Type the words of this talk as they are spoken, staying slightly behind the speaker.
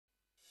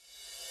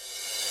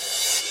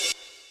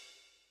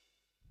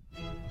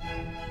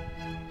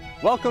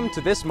Welcome to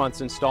this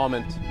month's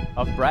installment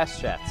of Brass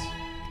Chats,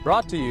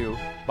 brought to you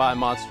by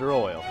Monster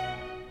Oil.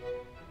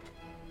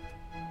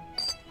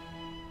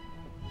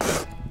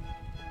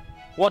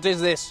 What is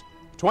this,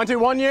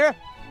 21 year?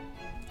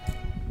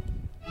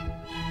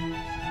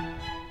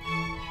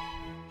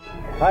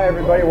 Hi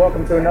everybody,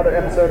 welcome to another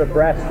episode of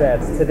Brass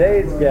Chats.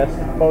 Today's guest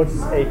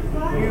boasts a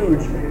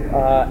huge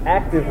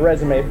active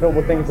resume filled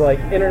with things like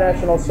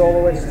international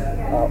soloist,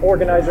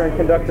 organizer and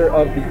conductor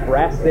of the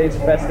Brass Days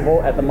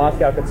Festival at the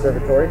Moscow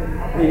Conservatory.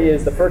 He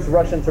is the first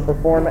Russian to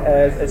perform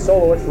as a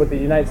soloist with the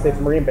United States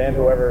Marine Band,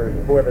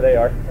 whoever they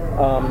are.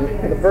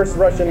 The first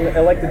Russian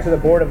elected to the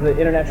board of the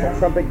International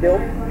Trumpet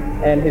Guild.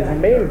 And his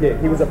main gig,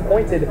 he was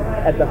appointed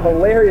at the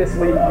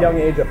hilariously young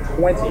age of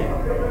 20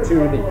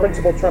 to the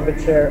principal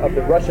trumpet chair of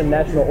the Russian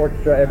National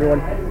Orchestra.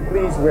 Everyone,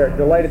 please, we're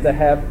delighted to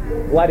have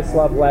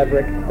Vladislav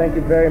Lavrik. Thank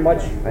you very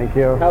much. Thank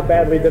you. How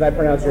badly did I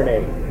pronounce your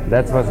name?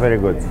 That was very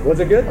good.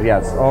 Was it good?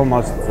 Yes,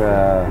 almost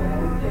the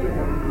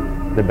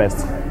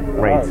best.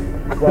 Great.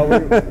 Well,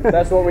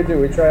 that's what we do.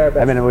 We try our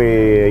best. I mean,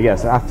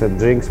 after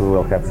drinks we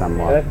will have some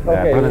more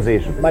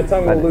pronunciation. My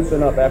tongue will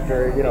loosen up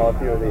after, a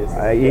few of these.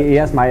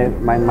 Yes,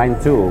 mine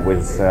too,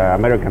 with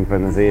American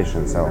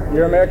pronunciation. So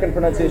your American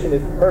pronunciation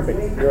is perfect.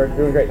 You're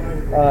doing great.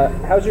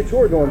 How's your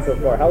tour going so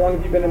far? How long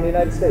have you been in the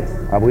United States?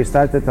 We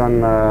started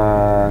on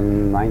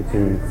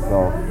 19th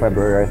of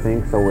February, I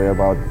think. So we're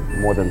about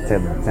more than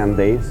 10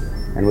 days.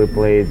 And we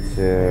played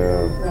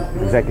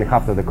exactly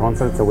half of the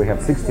concert. So we have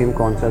 16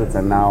 concerts,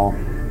 and now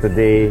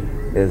today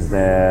is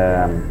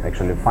the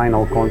actually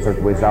final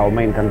concert with our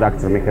main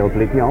conductor Mikhail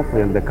Pletnyov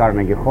in the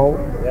Carnegie Hall,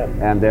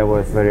 and there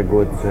was very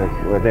good.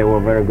 They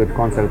were very good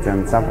concerts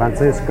in San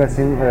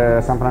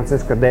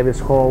Francisco Davis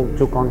Hall,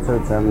 2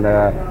 concerts, and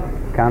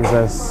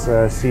Kansas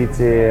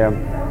City,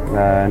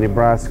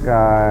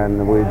 Nebraska,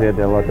 and we did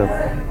a lot of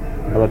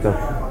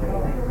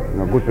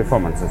good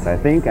performances, I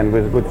think, and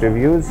with good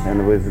reviews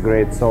and with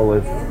great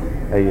soloists.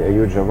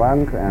 Yuja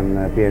Wang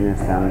and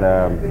pianist, and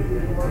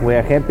we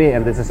are happy,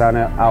 and this is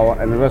our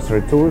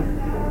anniversary tour.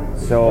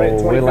 So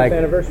we like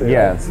of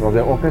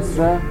the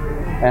orchestra,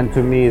 and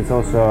to me it's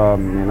also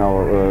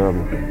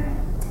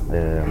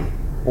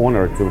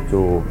honor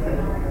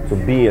to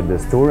be at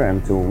this tour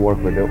and to work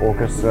with the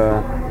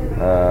orchestra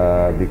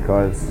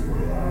because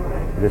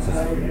this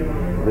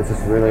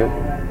is really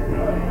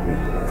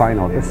fine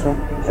orchestra,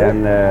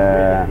 and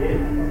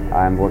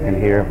I'm working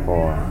here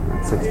for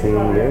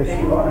 16 years,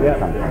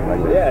 something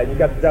like that. Yeah, you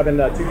got the job in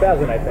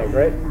 2000, I think,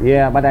 right?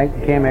 Yeah, but I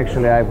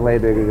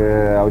played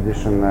the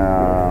audition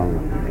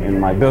in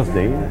my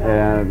birthday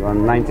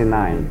on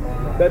 99.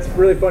 That's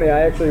really funny.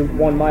 I actually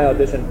won my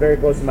audition very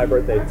close to my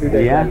birthday, 2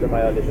 days after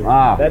my audition.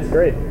 That's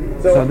great.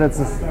 So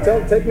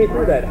take me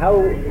through that. How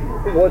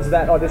was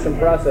that audition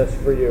process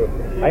for you?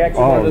 I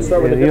actually wanted to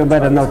start with you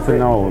better not to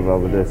know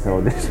about this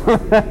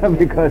audition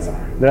because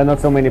there are not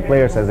so many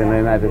players as in the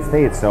United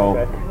States.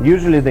 So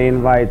usually they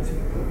invite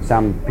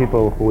some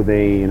people who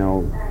they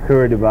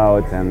heard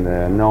about and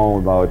know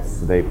about.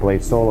 They play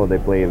solo, they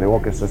play in the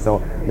orchestra.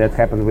 So that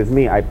happened with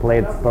me. I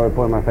played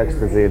Poem of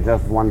Ecstasy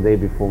just one day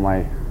before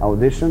my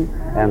audition,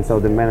 and so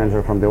the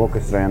manager from the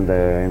orchestra and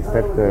the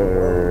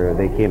inspector,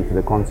 they came to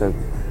the concert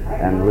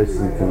and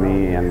listened to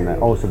me. And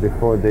also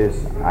before this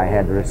I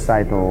had a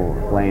recital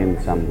playing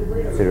some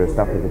serious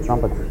stuff with the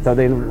trumpet, so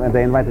they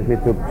invited me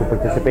to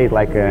participate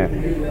like a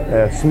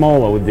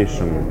small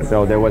audition.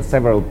 So there were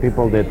several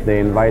people that they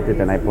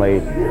invited, and I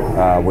played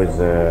with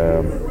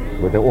the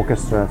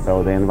orchestra,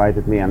 so they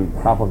invited me, and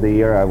half of the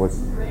year I was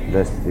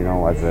just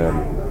as a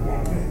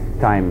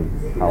time,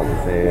 how to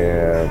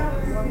say,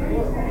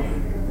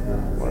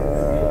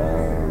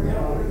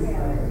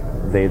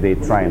 they were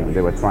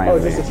trying. Oh,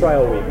 just a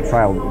trial week.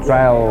 Trial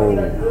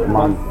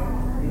month,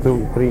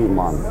 2-3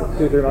 months.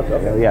 2-3 months.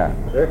 Okay. Yeah.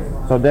 Sure.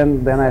 So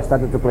then I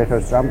started to play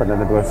first trumpet,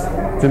 and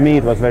to me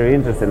it was very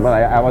interesting.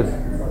 But I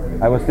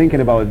was thinking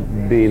about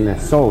being a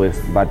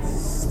soloist, but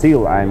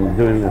still I'm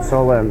doing a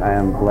solo and I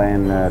am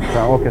playing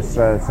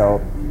orchestra. So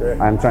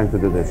I'm trying to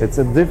do this. It's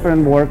a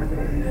different work,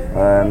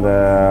 and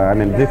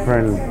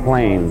different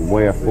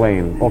way of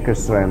playing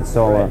orchestra and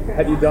solo. Right.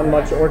 Have you done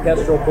much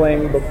orchestral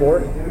playing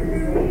before?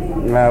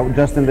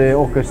 Just in the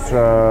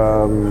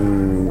orchestra,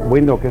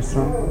 wind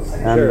orchestra,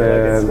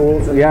 and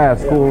schools.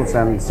 Schools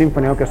and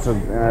symphony orchestra.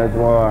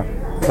 Were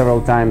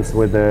several times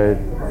with the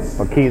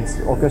kids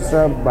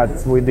orchestra, but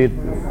we did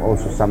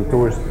also some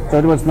tours. So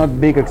it was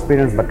not big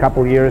experience, but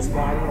couple years.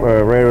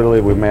 Rarely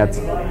we met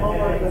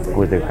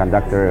with the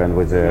conductor and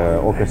with the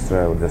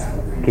orchestra, with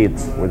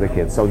the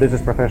kids. So this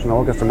is professional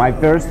orchestra, my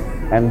first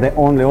and the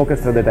only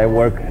orchestra that I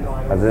work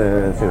as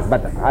a serious.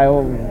 But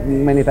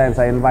many times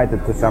I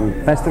invited to some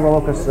festival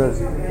orchestras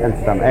and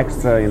some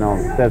extra,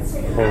 that's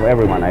for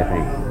everyone, I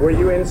think. Were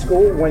you in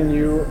school when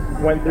you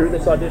went through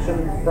this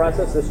audition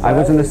process? I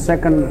was in the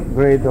 2nd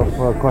grade of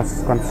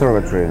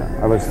conservatory.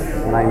 I was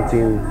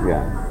 19,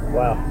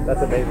 Wow,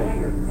 that's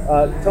amazing.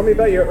 Tell me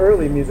about your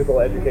early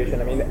musical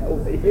education. I mean,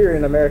 here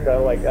in America,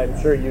 like I'm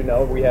sure you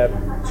know, we have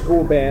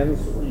school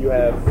bands, you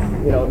have,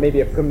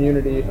 maybe a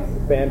community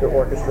band or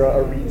orchestra,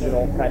 a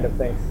regional kind of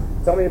thing.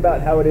 Tell me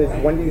about how it is.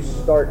 When do you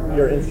start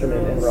your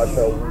instrument in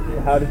Russia?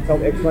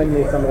 Explain to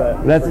me some of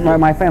that. That's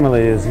my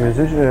family is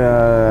musician,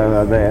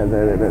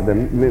 the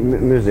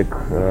music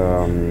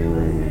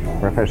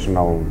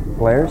professional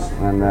players,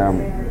 and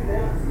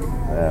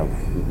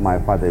my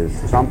father is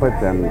trumpet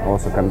and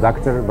also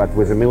conductor, but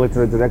with a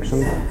military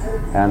direction.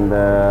 And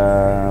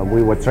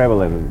we were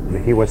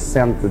traveling. He was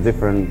sent to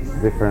different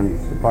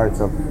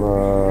parts of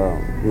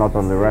not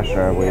only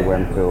Russia. We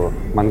went to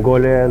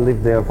Mongolia,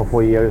 lived there for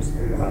 4 years,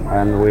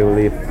 and we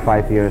lived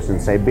 5 years in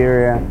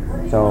Siberia.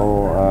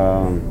 So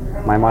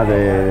my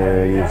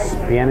mother is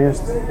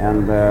pianist,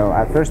 and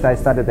at first I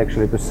started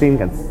actually to sing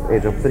at the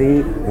age of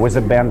 3 with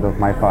a band of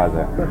my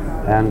father.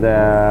 And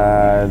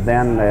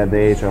then at the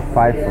age of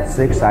 5 or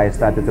 6 I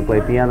started to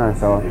play piano,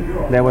 so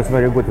I was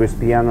very good with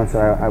piano, so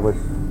I was,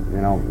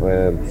 you know,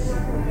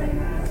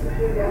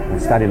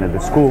 studying at the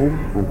school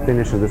and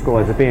finishing the school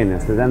as a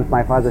pianist. And then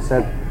my father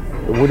said,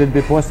 would it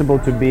be possible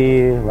to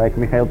be like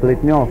Mikhail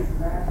Pletnyov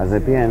as a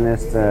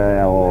pianist,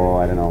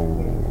 or I don't know,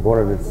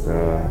 Gorovets,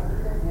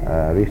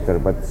 Richter,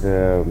 but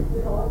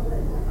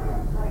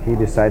he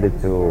decided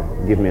to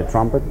give me a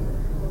trumpet,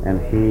 and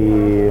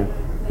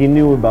he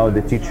knew about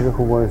the teacher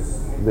who was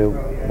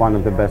one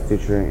of the best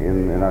teacher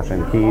in Russia,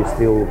 and he is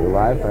still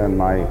alive, and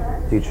my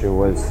teacher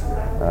was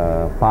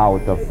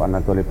Pautov,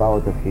 Anatoly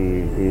Pautov.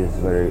 He is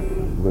very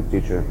good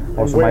teacher.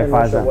 Also, where my in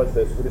father. Russia was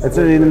this? It's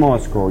in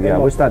Moscow. Yeah,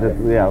 we started.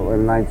 Yeah,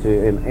 in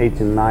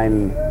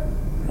 1989.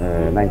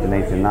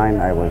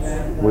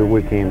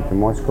 We came to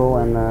Moscow,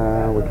 and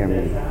we came.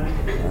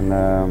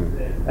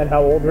 And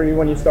how old were you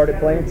when you started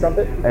playing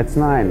trumpet? It's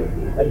 9.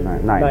 At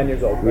 9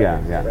 years old. Right?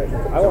 Yeah, yeah.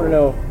 I want to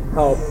know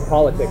how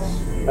politics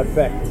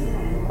affect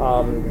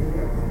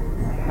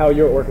how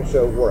your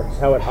orchestra works,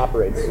 how it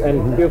operates,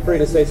 and feel free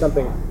to say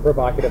something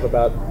provocative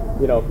about,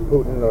 you know,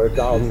 Putin or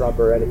Donald Trump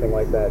or anything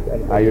like that.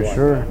 Are you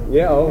sure?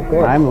 Yeah, oh, of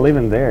course. I'm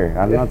living there.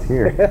 I'm not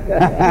here.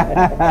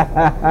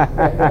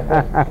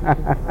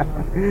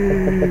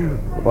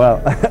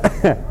 Well,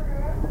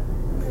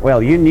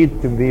 well, you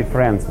need to be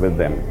friends with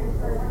them.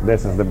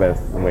 This is the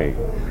best way.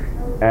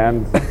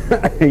 And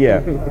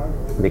yeah,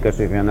 because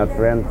if you're not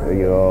friends,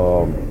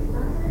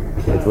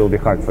 it will be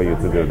hard for you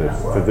to do this,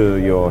 to do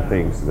your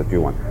things that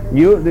you want.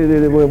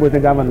 With the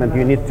government,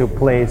 you need to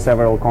play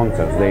several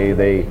concerts.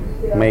 They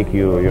make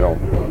you, you know,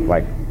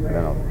 like, I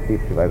don't know,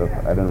 50, I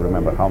don't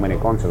remember how many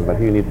concerts, but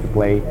you need to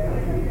play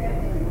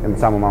in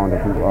some amount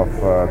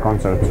of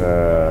concerts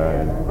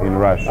in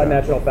Russia. A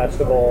national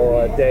festival,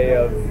 a day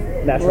of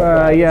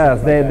national.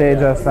 Yes, they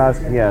just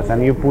ask, yes,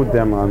 and you put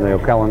them on your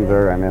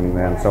calendar,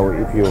 and so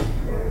if you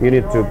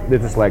need to,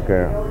 this is like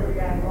a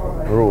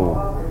rule.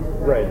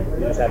 Right, you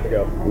just have to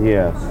go.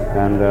 Yes,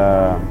 and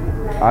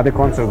other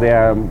concerts they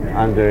are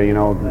under, you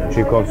know,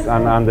 Tchaikovsky,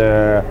 and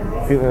under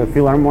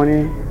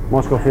Philharmonic,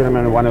 Moscow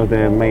Philharmonic, one of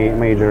the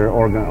major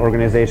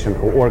organizations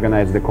who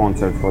organize the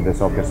concert for these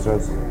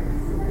orchestras,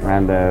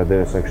 and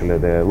there's actually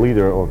the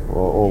leader of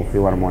all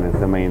Philharmonics,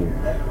 the main.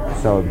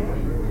 So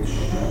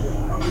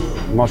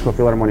Moscow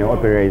Philharmonic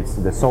operates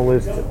the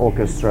soloist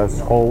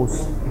orchestras,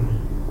 halls,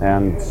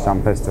 and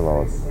some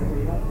festivals,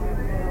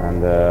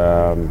 and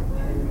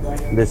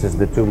this is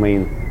the two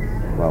main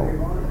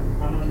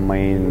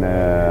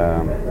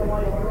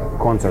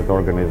concert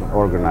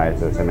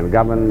organizers. I mean,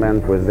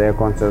 government with their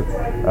concert,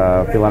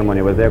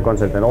 Philharmonic with their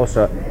concert, and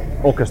also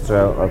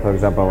orchestra. For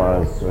example,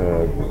 as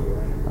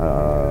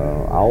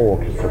our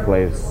orchestra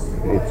plays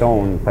its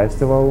own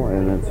festival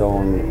and its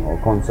own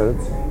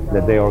concerts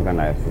that they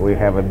organize. We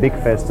have a big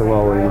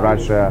festival in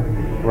Russia,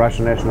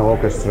 Russian National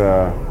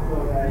Orchestra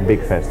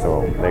big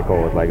festival. They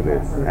call it like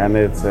this, and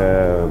it's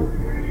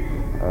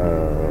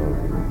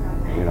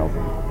you know,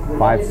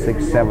 5,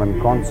 6,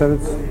 7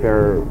 concerts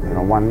per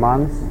 1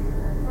 month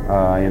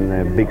in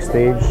a big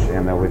stage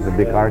and with a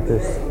big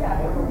artist.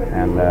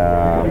 And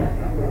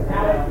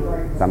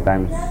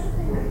sometimes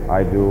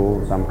I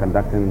do some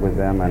conducting with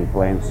them and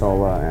playing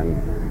solo.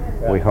 And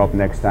we hope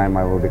next time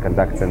I will be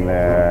conducting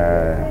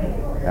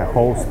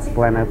hosts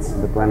planets,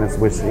 the planets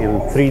in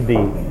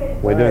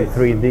 3D. We're doing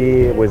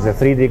 3D with the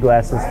 3D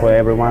glasses for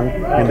everyone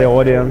in the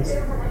audience,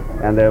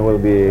 and there will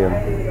be.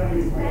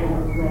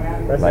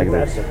 That's like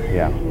fantastic. this,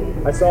 yeah.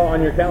 I saw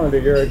on your calendar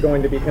you're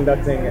going to be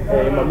conducting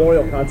a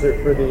memorial concert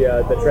for the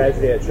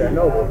tragedy at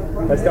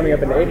Chernobyl. That's coming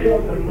up in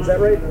April, is that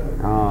right?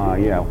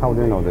 Yeah. How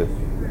do you know this?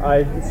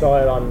 I saw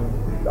it on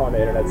the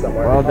internet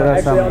somewhere. Well, there are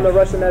actually some on the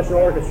Russian National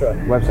Orchestra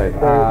website.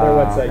 Their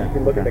website. Okay. You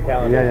can look at the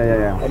calendar.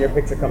 Yeah. And your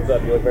picture comes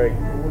up. You look very.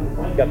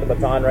 You got the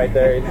baton right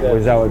there.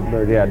 Without,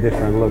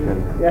 different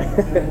looking. Yeah.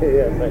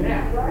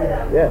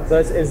 So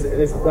is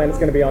the plan is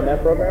going to be on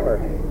that program or?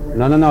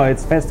 No.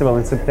 It's festival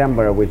in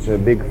September, which is a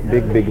big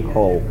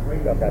hall,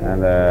 Okay.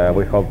 and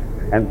we hope,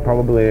 and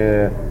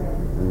probably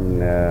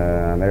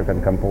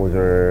American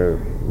composer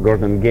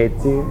Gordon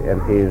Getty, and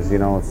he's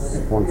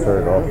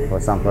sponsor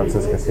of San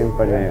Francisco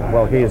Symphony.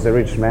 Well, he is a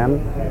rich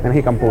man, and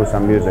he composed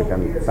some music,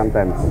 and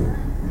sometimes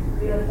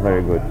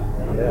very good.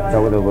 Yeah.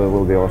 So it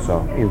will be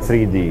also in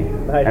 3D,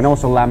 Nice. and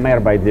also La Mer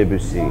by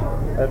Debussy.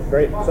 That's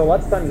great. So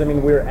lots of times, I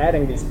mean, we're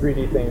adding these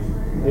 3D things,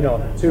 you know,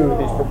 to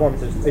these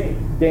performances to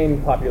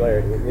gain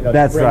popularity. You know, to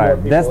That's bring more right.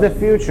 people That's the in.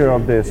 future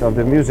of this. Of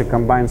the music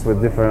combines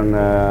with different,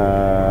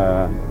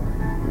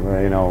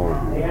 you know,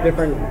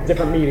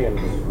 different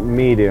mediums.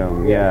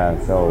 medium. Yeah.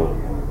 So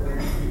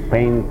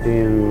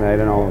painting, I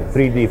don't know,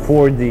 3D,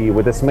 4D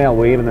with the smell.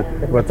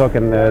 We're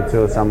talking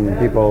to some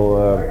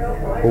people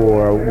who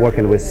are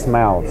working with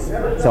smells.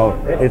 So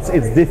it's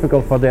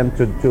difficult for them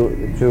to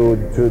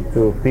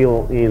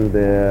fill in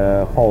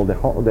the hole,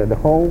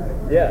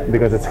 Yeah.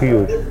 because it's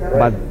huge.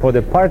 But for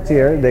the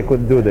partier, they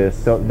could do this.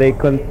 So they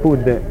can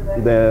put the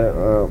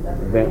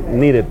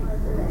needed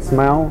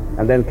smell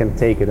and then can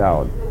take it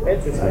out.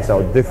 Interesting.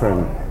 So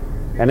different,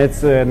 and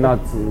it's not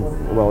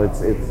well.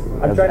 It's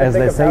I'm trying to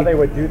think of how they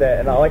would do that,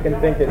 and all I can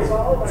think is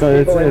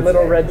people in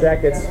little red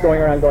jackets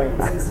going around going,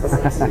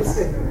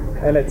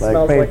 and it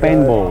smells like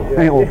paintball,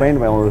 or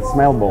paintball,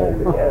 smell ball.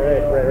 Yeah,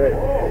 right.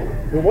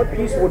 Well, what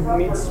piece would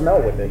need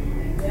smell with it?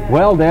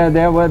 Well, they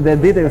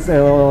did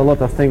a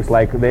lot of things,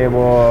 like they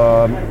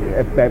were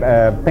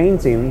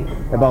painting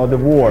about the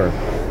war,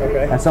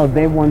 Okay. and so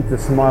they want the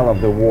smell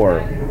of the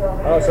war.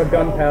 Oh, so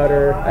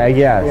gunpowder.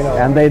 Yes, you know.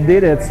 and they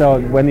did it so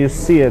when you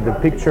see the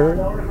picture,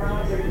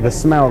 the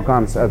smell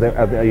comes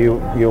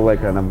you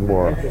like in a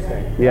war.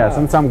 Interesting. Yes,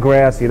 and some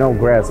grass, you know,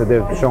 grass.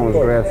 They've shown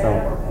grass,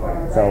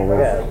 so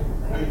Yeah.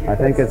 I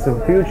think it's the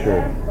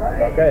future.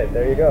 Okay,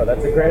 there you go.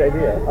 That's a great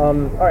idea. All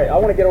right, I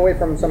want to get away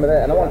from some of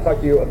that, and I want to talk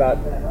to you about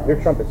your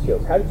trumpet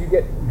skills. How did you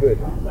get good?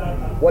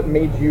 What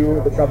made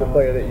you the trumpet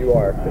player that you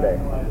are today?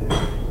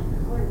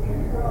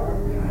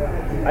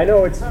 I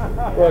know it's,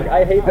 look,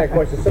 I hate that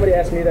question. Somebody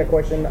asked me that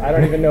question, I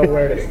don't even know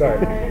where to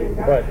start.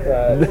 But,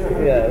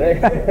 yeah,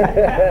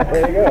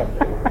 there you go.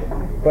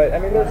 But, I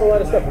mean, there's a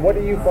lot of stuff. What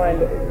do you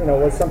find, you know,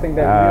 was something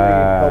that really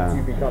helped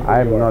you become who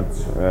I'm you are?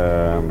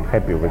 not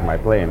happy with my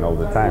playing all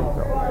the time.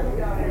 So.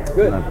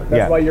 Good.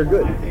 That's why you're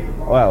good.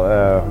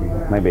 Well,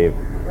 maybe.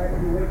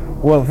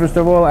 Well, first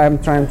of all, I'm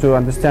trying to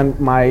understand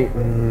my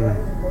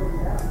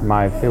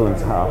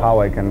feelings, how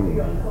I can,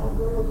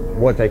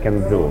 what I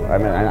can do. I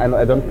mean,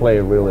 I don't play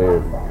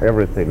really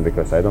everything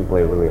because I don't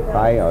play really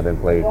high. I don't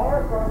play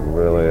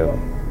really,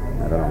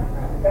 I don't know.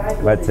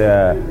 But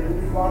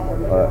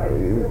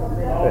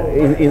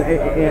in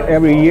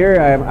every year,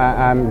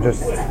 I'm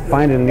just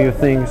finding new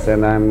things,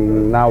 and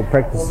I'm now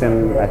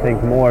practicing, I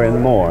think, more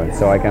and more,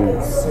 so I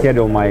can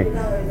schedule my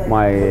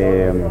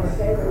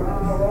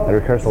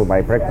rehearsal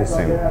by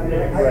practicing.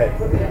 Right.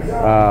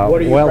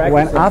 What are you Well,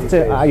 when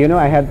practicing after you know,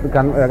 I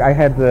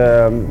had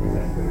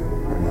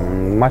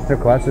master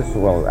classes.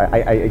 Well,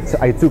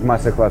 I took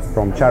master class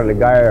from Charlie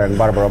Geyer and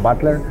Barbara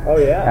Butler. Oh,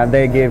 yeah? And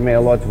they gave me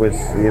a lot with,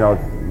 you know,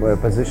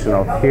 position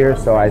of here,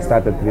 so I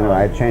started, you know,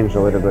 I changed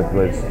a little bit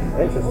with.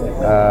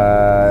 Interesting.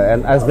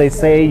 And as they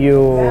say,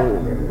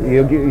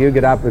 you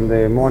get up in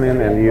the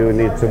morning and you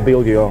need to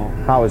build your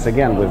house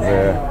again with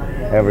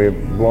every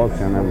block,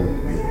 and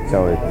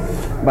so.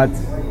 But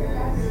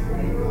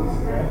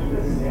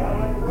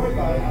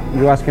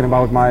you're asking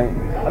about my.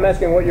 I'm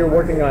asking what you're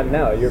working on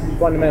now. You're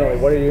fundamentally,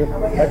 what are you,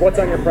 like, what's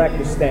on your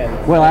practice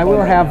stand? Well, I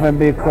will have a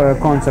big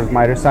concert,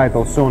 my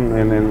recital soon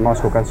in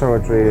Moscow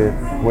Conservatory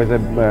with a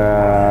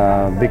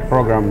big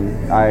program.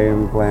 I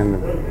am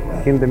playing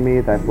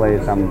Hindemith, I play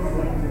some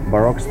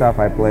Baroque stuff,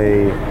 I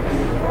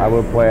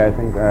will play, I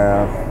think,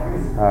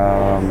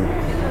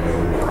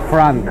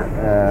 Franck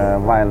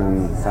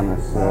violin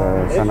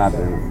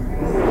sonata.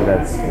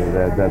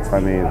 That's for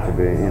me to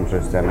be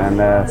interesting,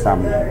 and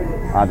some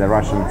other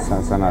Russian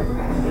sonata.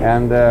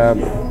 And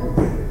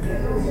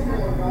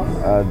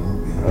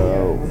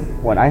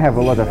well, I have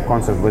a lot of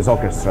concerts with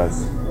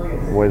orchestras,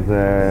 with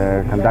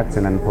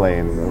conducting and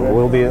playing. There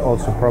will be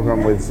also a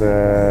program with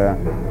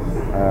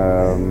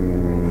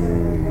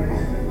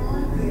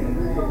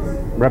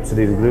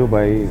Rhapsody in Blue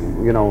by,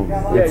 you know,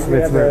 Yeah, you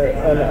have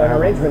an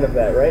arrangement of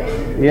that, right?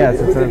 Yes,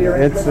 Who did the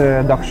arrangement? it's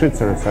Doc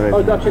Schitzer's arrangement.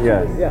 Oh, Doc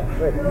Schitzer. Yeah.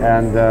 Yeah, right.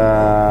 And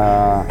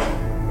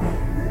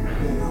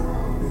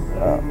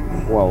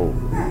well,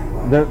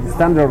 the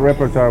standard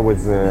repertoire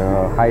with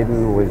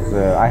Haydn, with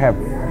I have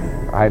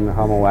Haydn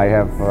Hummel, I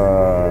have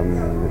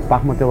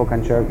Bachmatovo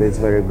concerto. It's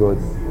very good.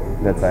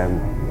 That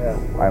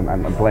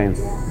I'm playing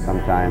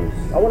sometimes.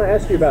 I want to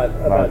ask you about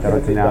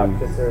Timothy Doc Tarantino.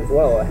 Schitzer as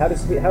well. How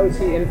has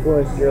he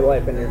influenced your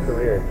life and your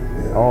career?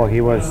 Oh,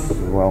 he was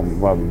well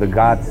the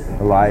god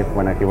alive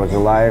when he was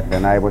alive,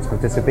 and I was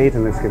participating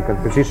in this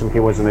competition. He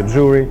was in the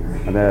jury,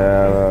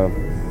 the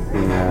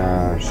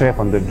chef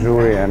on the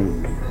jury,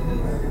 and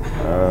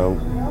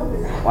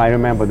I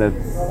remember that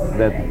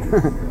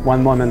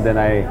one moment then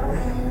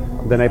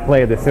I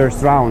played the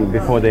first round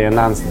before they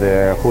announced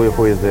who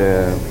is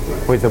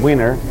the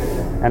winner,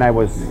 and I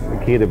was a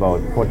kid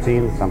about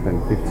 14,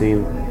 something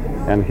 15,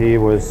 and he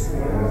was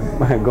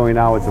going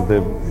out of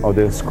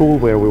the school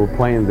where we were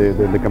playing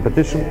the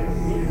competition,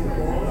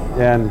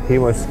 and he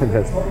was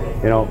just,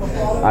 you know,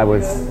 I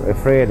was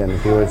afraid, and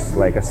he was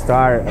like a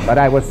star, but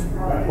I was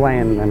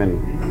playing, I mean,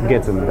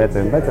 getting better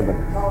and better,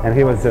 and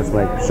he was just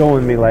like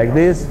showing me like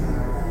this,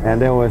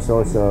 and that was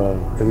also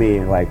to me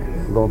like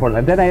go important.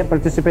 And then I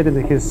participated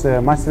in his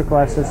master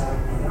classes,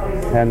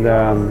 and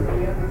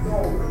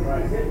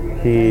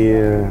he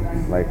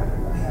like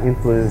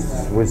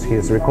influenced with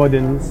his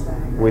recordings,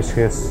 with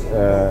his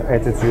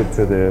attitude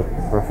to the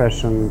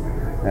profession,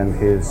 and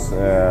his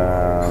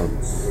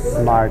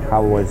smart.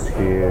 How was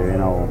he, you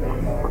know,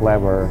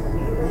 clever,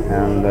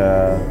 and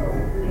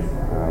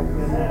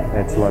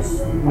it was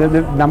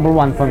the number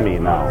one for me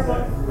now.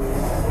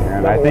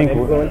 And I think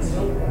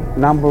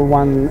number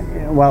one,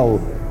 well,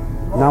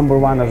 number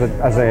one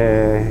as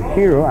a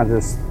hero, as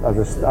a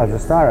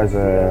star, as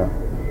a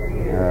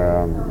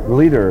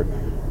leader,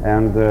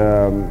 and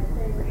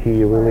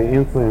he really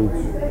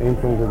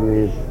influenced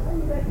me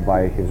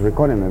by his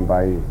recording and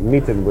by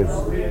meeting with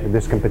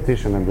this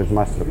competition and with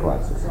master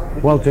classes.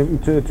 Well,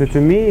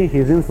 to me,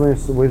 his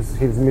influence with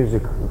his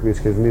music, with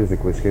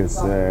his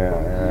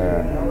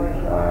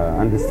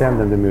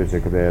understanding the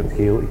music, that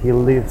he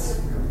lives,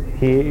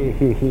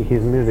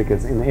 his music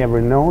is in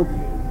every note.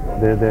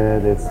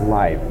 It's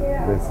live.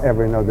 There's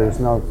every note. There's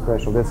no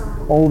special. There's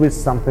always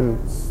something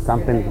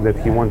that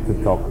he wants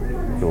to talk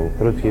to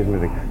through his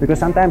music. Because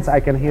sometimes I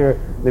can hear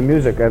the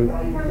music, and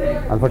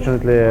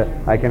unfortunately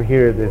I can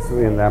hear this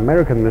in the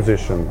American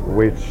musician,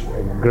 which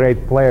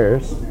great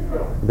players.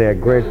 They're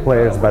great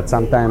players, but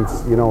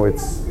sometimes, you know,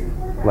 it's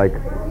like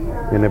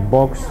in a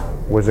box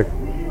with a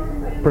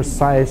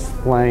precise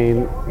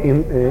playing,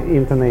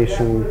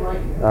 intonation,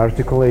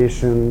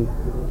 articulation,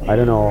 I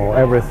don't know,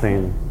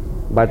 everything,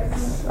 but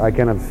I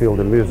cannot feel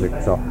the music.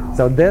 So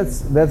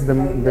that's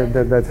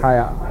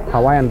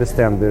how I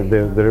understand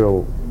the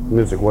real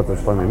music. What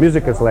is for me,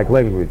 music is like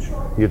language.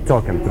 You're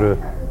talking through.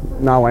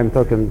 Now I'm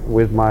talking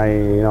with my,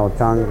 you know,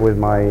 tongue, with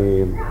my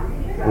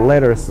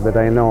letters that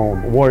I know,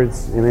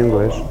 words in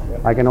English.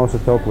 I can also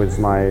talk with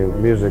my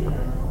music,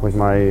 with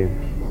my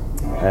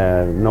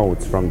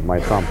notes from my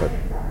trumpet.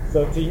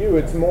 So to you,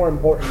 it's more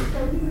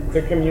important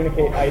to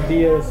communicate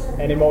ideas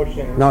and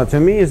emotions. No, to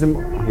me is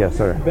yes,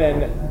 sir.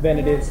 Than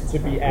it is to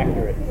be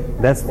accurate.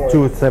 That's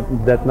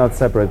that's not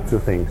separate two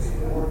things.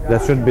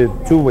 That should be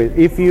two ways.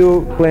 If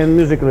you play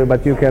musically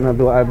but you cannot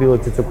do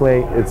ability to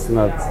play, it's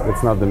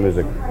not the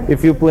music.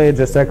 If you play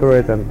just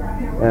accurate and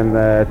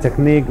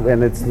technique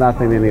and it's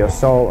nothing in your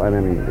soul, I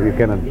mean you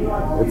cannot.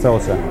 It's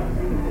also.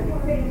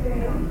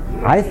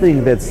 I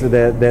think that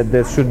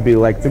should be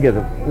like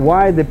together.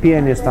 Why the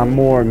pianists are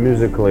more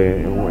musically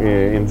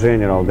in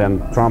general than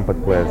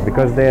trumpet players?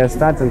 Because they are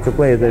starting to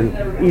play the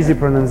easy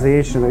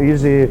pronunciation,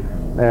 easy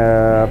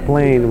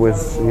playing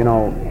with, you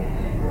know.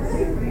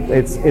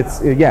 It's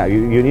yeah.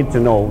 You need to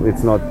know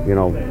it's not, you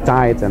know,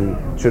 tight and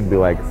should be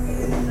like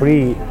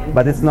free,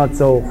 but it's not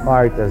so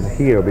hard as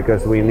here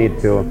because we need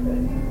to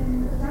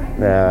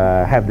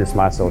have this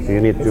muscle. So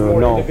you need to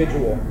know.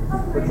 Individual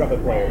for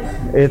trumpet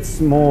players. It's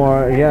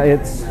more, yeah.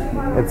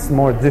 It's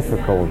more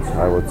difficult,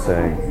 I would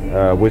say,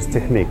 with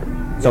technique.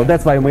 So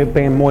that's why we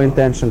pay more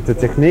attention to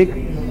technique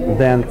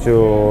than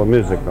to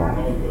musical.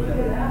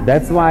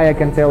 That's why I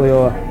can tell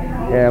you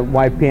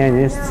why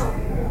pianist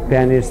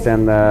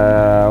and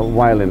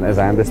violin, as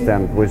I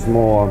understand, with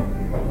more,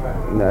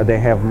 they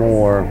have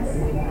more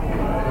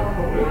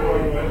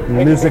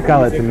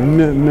musicality,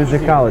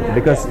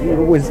 because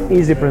with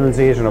easy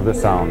pronunciation of the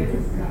sound.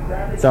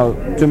 So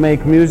to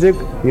make music,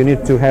 you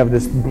need to have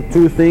these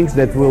two things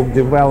that will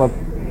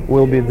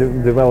be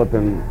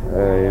developing,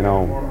 you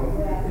know,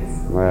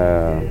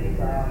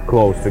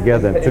 close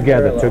together,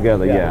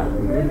 yeah.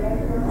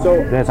 So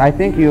yes, I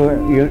think you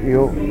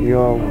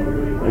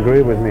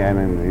agree with me. I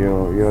mean,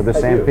 you're the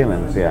same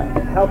feelings, yeah.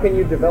 how can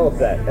you develop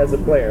that as a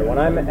player? When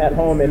I'm at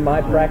home in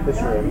my practice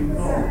room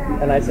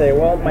and I say,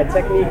 well, my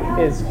technique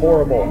is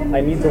horrible, I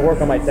need to work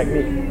on my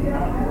technique.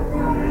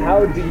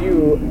 How do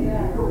you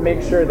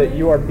make sure that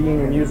you are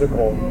being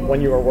musical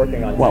when you are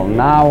working on technique? Well,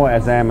 now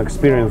as I am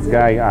experienced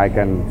guy, I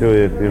can do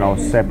it, you know,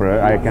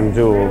 separate. I can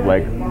do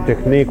like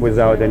technique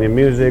without any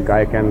music.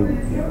 I can,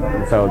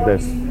 so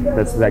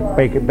that's like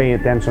paying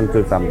attention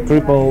to some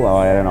triple,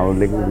 or I don't know,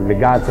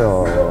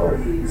 legato or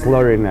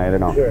slurring, I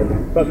don't know. Sure,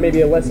 but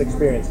maybe a less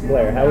experienced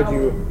player, how would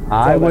you?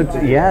 I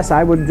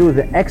would do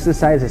the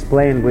exercises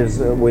playing with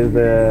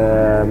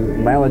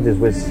melodies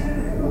with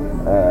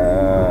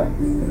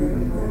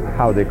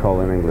how they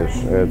call in English.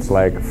 It's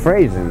like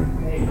phrasing.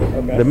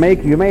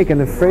 Okay. You make in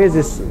the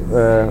phrases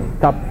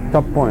top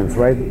points,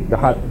 right? The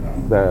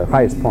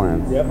highest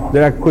points. Yep.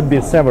 There could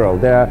be several.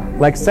 There are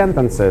like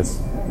sentences,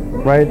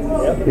 right?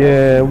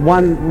 Yep.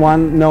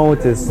 One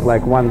note is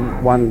like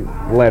one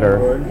letter.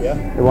 Word,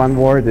 yeah. One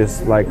word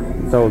is like,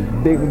 so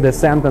the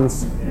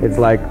sentence is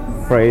like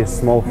phrase,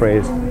 small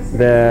phrase.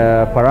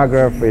 The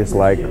paragraph is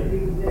like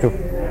two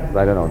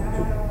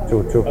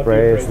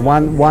phrase.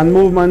 One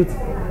movement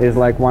is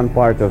like one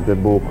part of the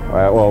book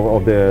or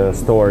of the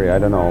story. I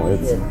don't know.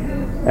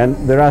 And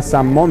there are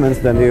some moments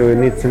that you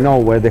need to know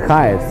where the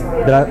highest.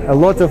 There are a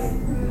lot of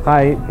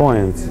high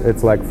points.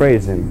 It's like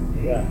phrasing,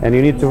 and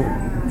you need to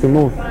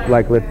move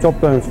like the top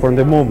tones from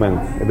the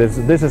movement.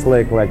 This is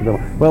like the,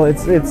 well,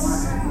 it's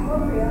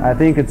I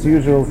think it's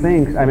usual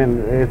thing. I mean,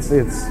 it's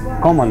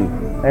common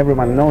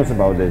everyone knows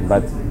about it,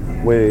 but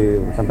we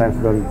sometimes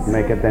don't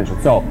make attention.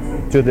 So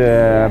to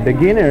the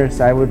beginners,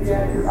 I would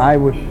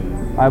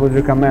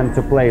recommend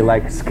to play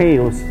like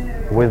scales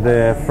with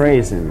the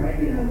phrasing.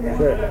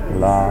 Sure.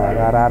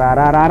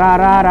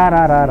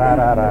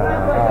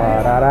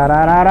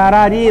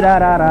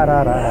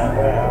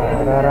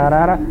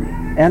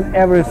 And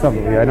every song,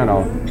 I don't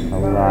know.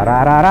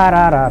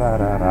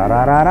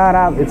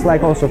 It's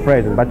like also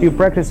phrasing, but you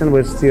practicing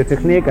with your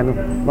technique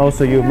and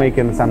also you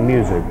making some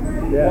music.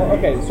 Yeah. Well,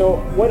 okay, so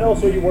what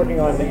else are you working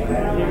on? You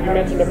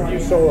mentioned a few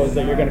solos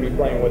that you're going to be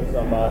playing with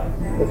some other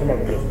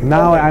musicians.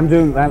 Now I'm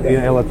doing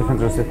a lot of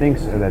interesting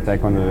things that I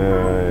can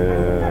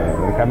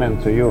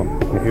recommend to you.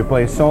 If you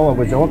play solo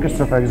with the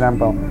orchestra, for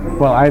example,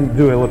 well, I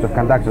do a lot of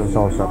conductors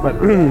also,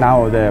 but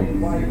now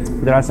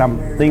there are some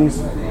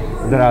things,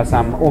 there are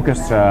some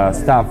orchestra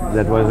stuff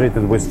that was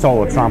written with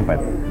solo trumpet.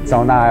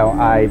 So now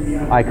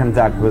I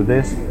conduct with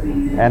this,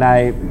 and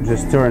I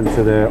just turn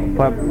to the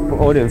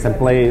audience and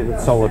play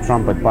solo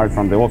trumpet part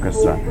from the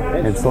orchestra.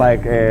 It's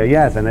like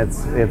yes, and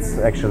it's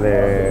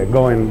actually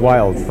going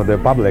wild for the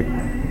public.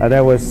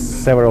 There was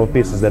several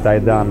pieces that I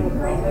done,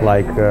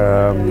 like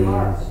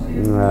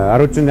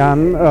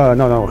Arutunian,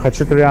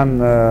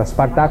 Khachaturian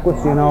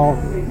Spartacus, you know,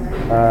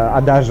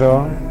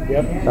 Adagio.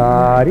 Yep.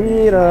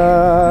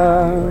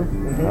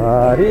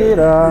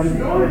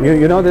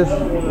 You know this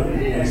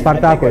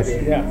Spartacus?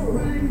 Yeah.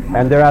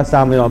 And there are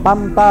some, you know,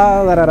 pam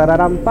pa la ra ra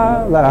ram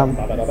pa la ram,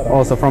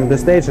 also from the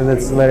stage, and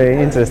it's very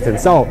interesting.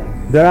 So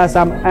there are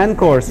some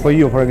encores for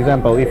you. For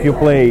example, if you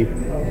play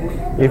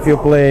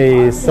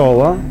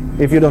solo,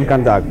 if you don't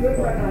conduct,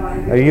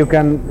 you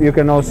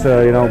can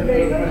also, you know,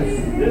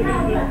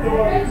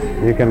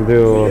 you can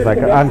do like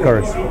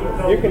encores.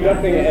 You're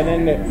conducting it,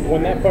 and then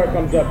when that part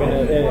comes up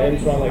in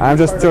song, like I'm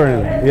just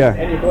turning, yeah.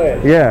 And you play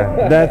it.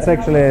 Yeah, that's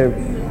actually,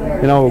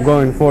 you know,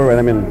 going forward.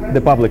 I mean,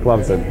 the public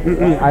loves it.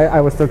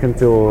 I was talking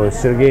to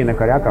Sergei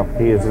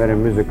Nakoryakov. He is a very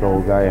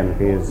musical guy, and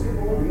he's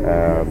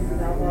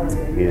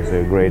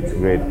a great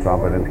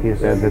trumpet. And he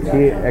said that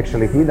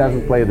he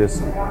doesn't play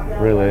this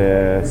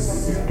really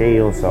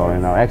scales or, you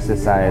know,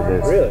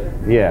 exercises. Really?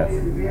 Yes.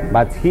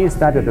 But he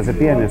started as a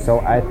pianist, so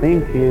I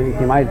think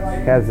he might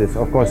have this.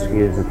 Of course, he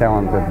is a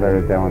talented,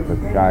 very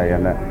talented guy,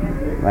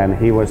 and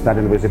he was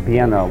starting with a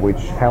piano,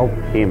 which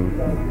helped him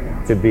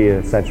to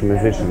be such a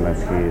musician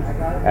as he is.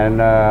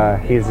 And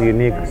he's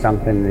unique,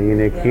 something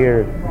unique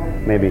here.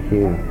 Maybe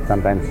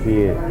sometimes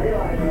he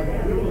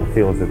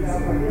feels it.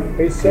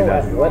 He's so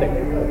athletic.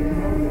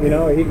 You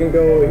know, he can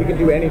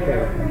do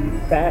anything.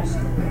 Fast,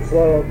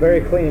 slow,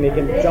 very clean. He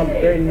can jump,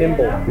 very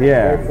nimble.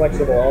 Yeah. Very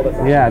flexible all the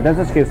time. Yeah, that's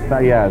his skills.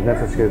 Yeah,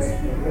 that's his skills.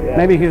 Yeah.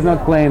 Maybe he's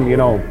not playing, you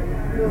know,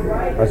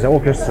 as an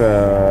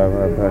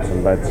orchestra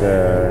person, but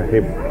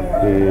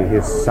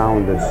his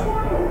sound is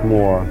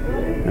more,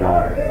 you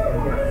know,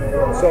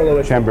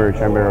 Soloist. chamber.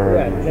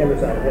 Yeah, chamber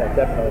sound. Yeah,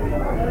 definitely.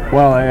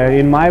 Well,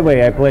 in my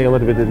way, I play a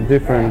little bit in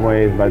different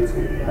ways, but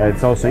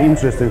it's also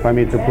interesting for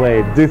me to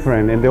play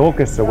different. In the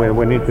orchestra, when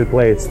we need to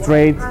play it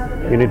straight,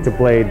 you need to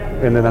play it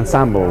in an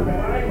ensemble.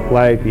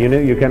 Like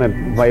you cannot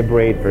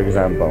vibrate, for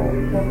example.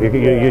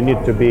 You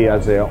need to be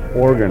as an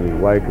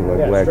organ, like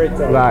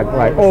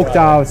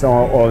octaves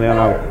or you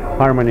know,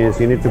 harmonies.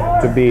 You need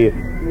to be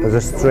as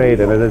a straight,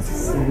 and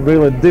it's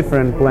really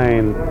different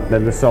playing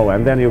than the solo.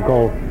 And then you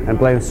go and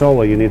play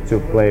solo, you need to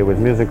play with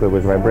musically,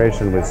 with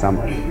vibration, with some.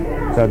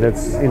 So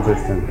that's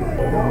interesting.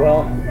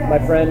 Well, my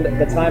friend,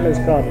 the time has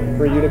come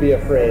for you to be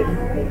afraid.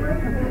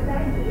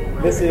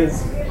 This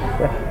is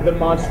the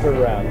monster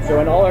round. So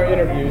in all our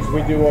interviews,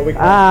 we do what we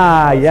call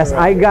yes,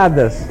 round. I got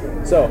this.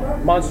 So,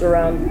 monster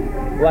round,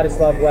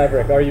 Vladislav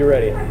Lavrik, are you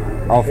ready?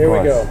 Of Here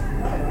course. we go.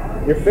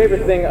 Your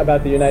favorite thing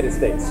about the United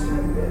States?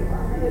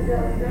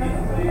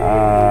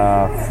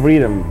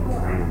 Freedom.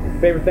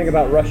 Favorite thing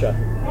about Russia?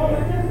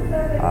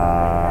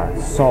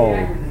 Soul.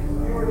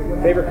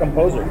 Favorite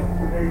composer?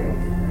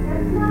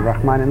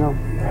 Rachmaninoff.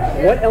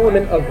 What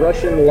element of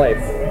Russian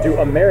life do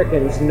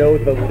Americans know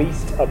the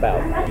least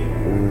about?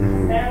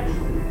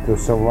 To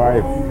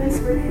survive.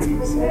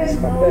 Okay.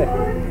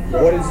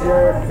 What is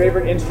your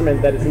favorite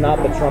instrument that is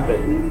not the trumpet?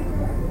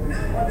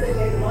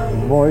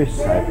 Voice,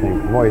 I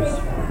think. Voice.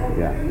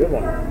 Yeah. Good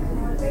one.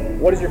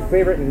 What is your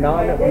favorite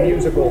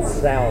non-musical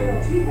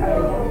sound?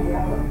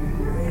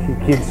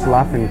 Kids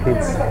laughing,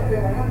 kids.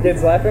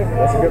 Kids laughing?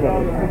 That's a good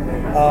one.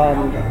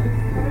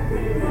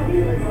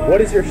 What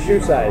is your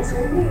shoe size?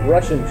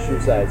 Russian shoe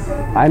size?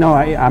 I know,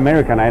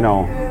 American, I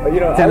know.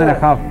 You know, 10 and a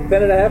half.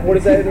 10 and a half? What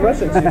is that in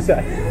Russian shoe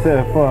size?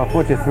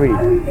 43.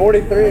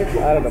 43?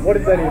 I don't know. What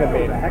does that even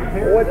mean?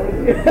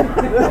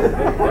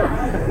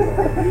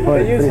 What?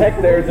 They use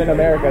hectares in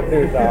America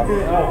too, so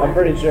I'm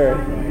pretty sure.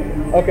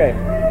 Okay.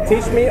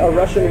 Teach me a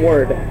Russian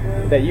word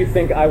that you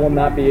think I will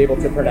not be able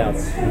to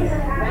pronounce.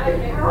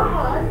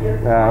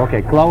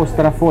 Okay,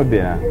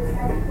 claustrophobia.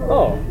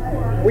 Oh,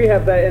 We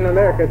have that in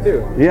America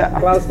too. Yeah.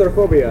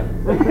 Claustrophobia.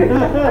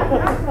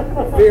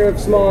 fear of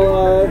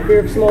small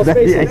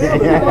spaces.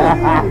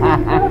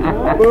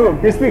 Boom.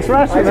 He speaks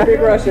Russian. I speak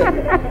Russian.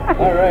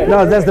 All right.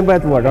 No, that's the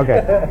bad word.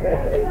 Okay.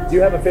 Do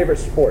you have a favorite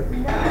sport?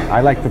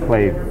 I like to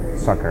play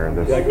soccer.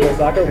 You like to play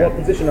soccer? What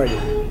position are you?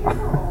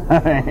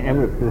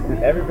 Every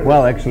position.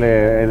 Well, actually,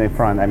 in the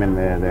front. I mean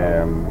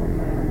The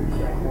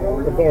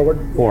forward.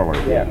 forward.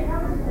 Yeah.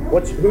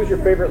 Who's your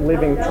favorite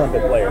living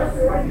trumpet player?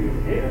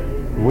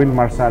 Win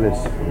Marsalis.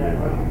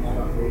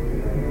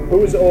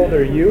 Who's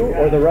older, you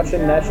or the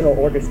Russian National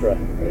Orchestra?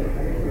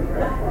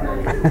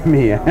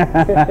 Me.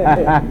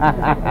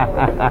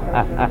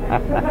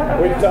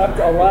 We've talked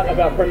a lot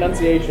about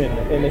pronunciation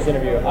in this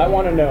interview. I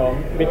want to know,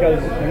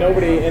 because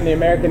nobody in the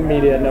American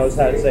media knows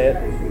how to say it,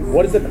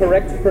 what is the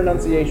correct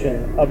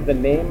pronunciation of the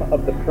name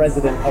of the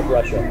president of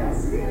Russia?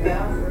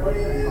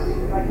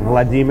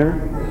 Vladimir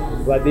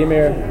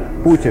Vladimir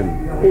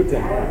Putin.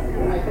 Putin.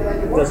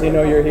 Does he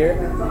know you're here?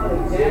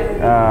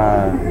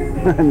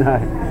 No.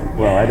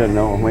 Well, I don't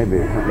know. Maybe.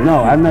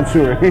 No, I'm not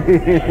sure.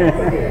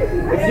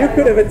 If you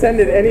could have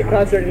attended any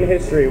concert in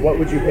history, what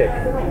would you pick?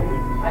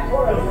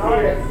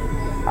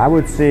 I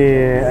would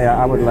say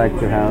I would like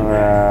to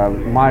have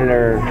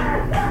Mahler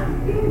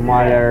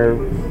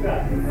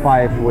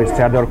 5 with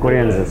Theodor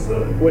Kurenzis.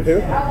 With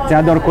who?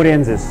 Theodor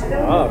Kurenzis.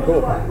 Oh,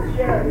 cool.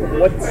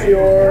 What's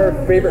your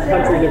favorite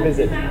country to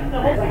visit?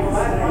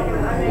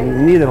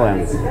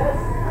 Netherlands.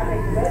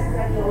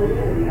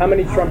 How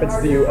many trumpets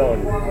do you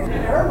own?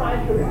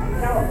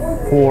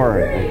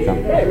 4. I think,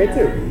 something. Hey, me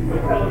too.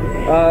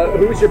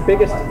 Who's your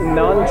biggest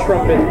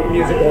non-trumpet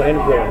musical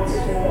influence? I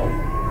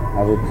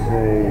would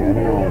say, I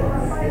don't know.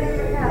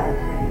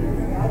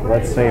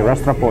 Let's say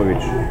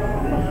Rostropovich.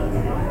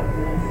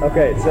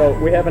 Okay, so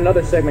we have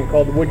another segment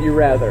called Would You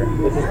Rather.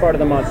 This is part of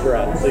the Monster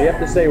Round. So you have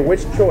to say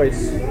which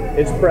choice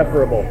is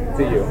preferable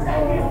to you.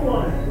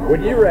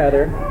 Would you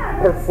rather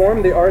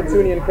perform the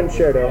Arutunian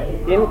Concerto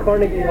in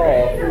Carnegie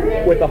Hall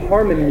with a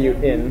harmon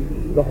mute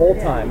in the whole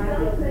time,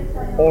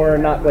 or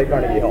not play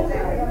Carnegie Hall?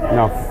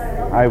 No,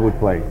 I would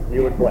play.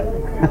 You would play.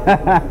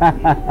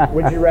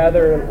 Would you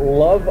rather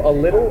love a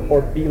little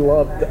or be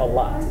loved a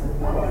lot?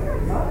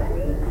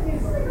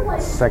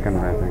 Second,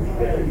 I think.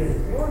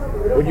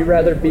 Would you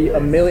rather be a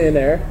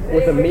millionaire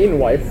with a mean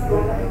wife,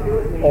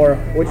 or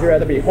would you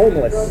rather be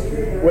homeless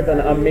with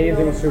an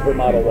amazing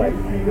supermodel wife?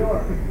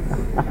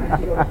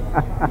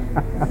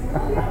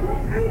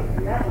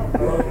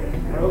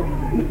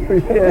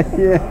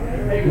 Yeah.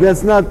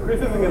 That's not.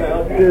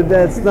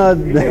 That's not.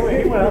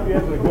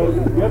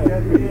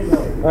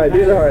 All right,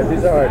 these are hard.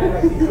 These are hard.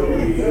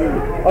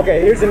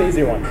 Okay, here's an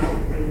easy one.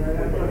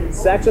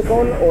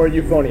 Saxophone or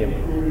euphonium?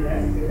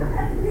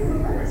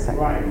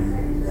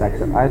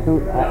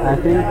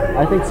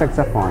 I think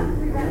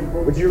saxophone.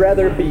 Would you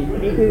rather be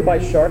eaten by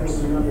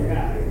sharks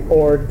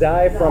or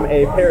die from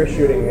a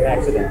parachuting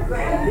accident?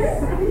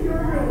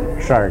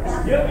 Sharks.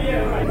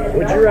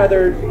 Would you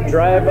rather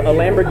drive a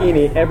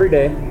Lamborghini every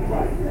day,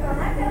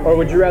 or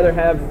would you rather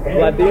have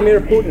Vladimir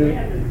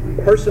Putin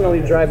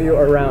personally drive you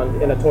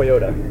around in a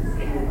Toyota?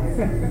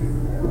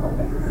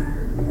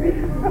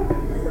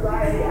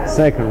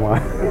 Second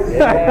one.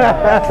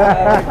 Yeah.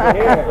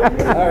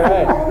 All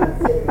right.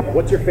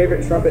 What's your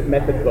favorite trumpet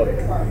method book?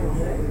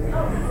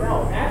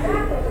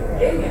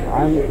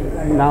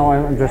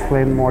 I'm just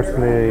playing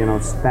mostly,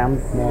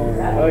 stamp.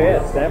 Oh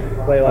yeah, stamp.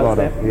 Play a lot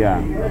of stamp.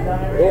 Yeah.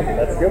 Cool.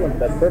 That's a good one.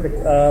 That's perfect.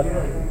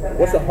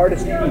 What's the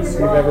hardest piece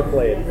you've ever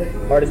played?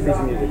 Hardest piece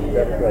of music you've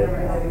ever played?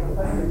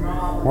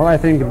 Well, I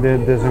think the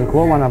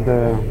Desenclo, one of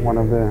the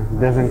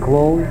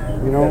Desenclo,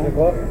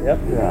 Desenclo? Yep.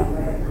 Yeah.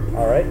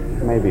 All right.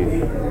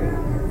 Maybe.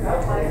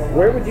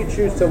 Where would you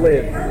choose to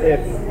live if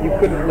you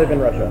couldn't live in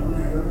Russia?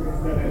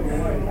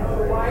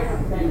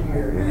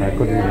 If I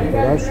couldn't live in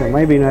Russia,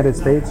 maybe United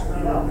States.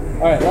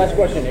 All right, last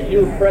question. If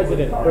you were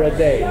president for a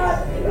day,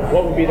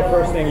 what would be the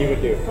first thing you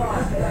would do?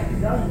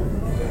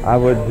 I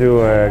would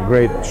do a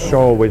great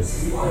show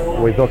with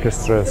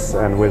orchestras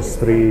and with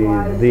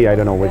 3D. I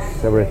don't know, with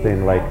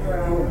everything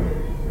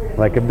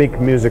like a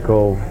big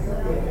musical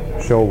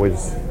show with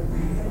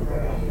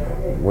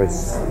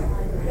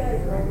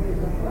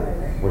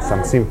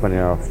some symphony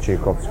of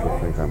Tchaikovsky,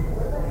 for example.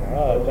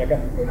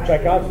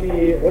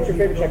 Tchaikovsky. What's your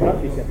favorite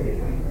Tchaikovsky symphony?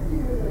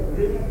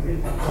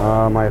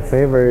 My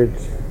favorite,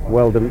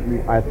 well,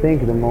 I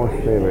think the most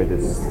favorite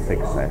is 6. I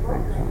think so.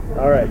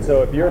 All right.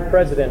 So if you're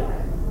president,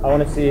 I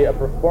want to see a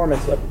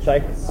performance of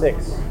Tchaik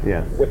 6.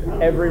 Yes. With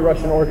every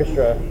Russian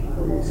orchestra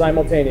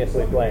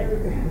simultaneously playing.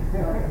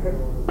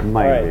 Maybe.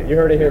 All right. You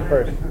heard it here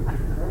first.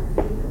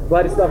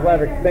 Vladislav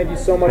Lavrik, thank you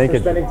so much for you.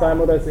 spending time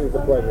with us. It was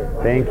a pleasure.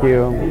 Thank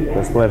you. It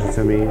was a pleasure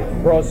to me.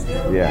 Prost.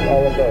 Yeah.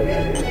 All of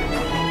those.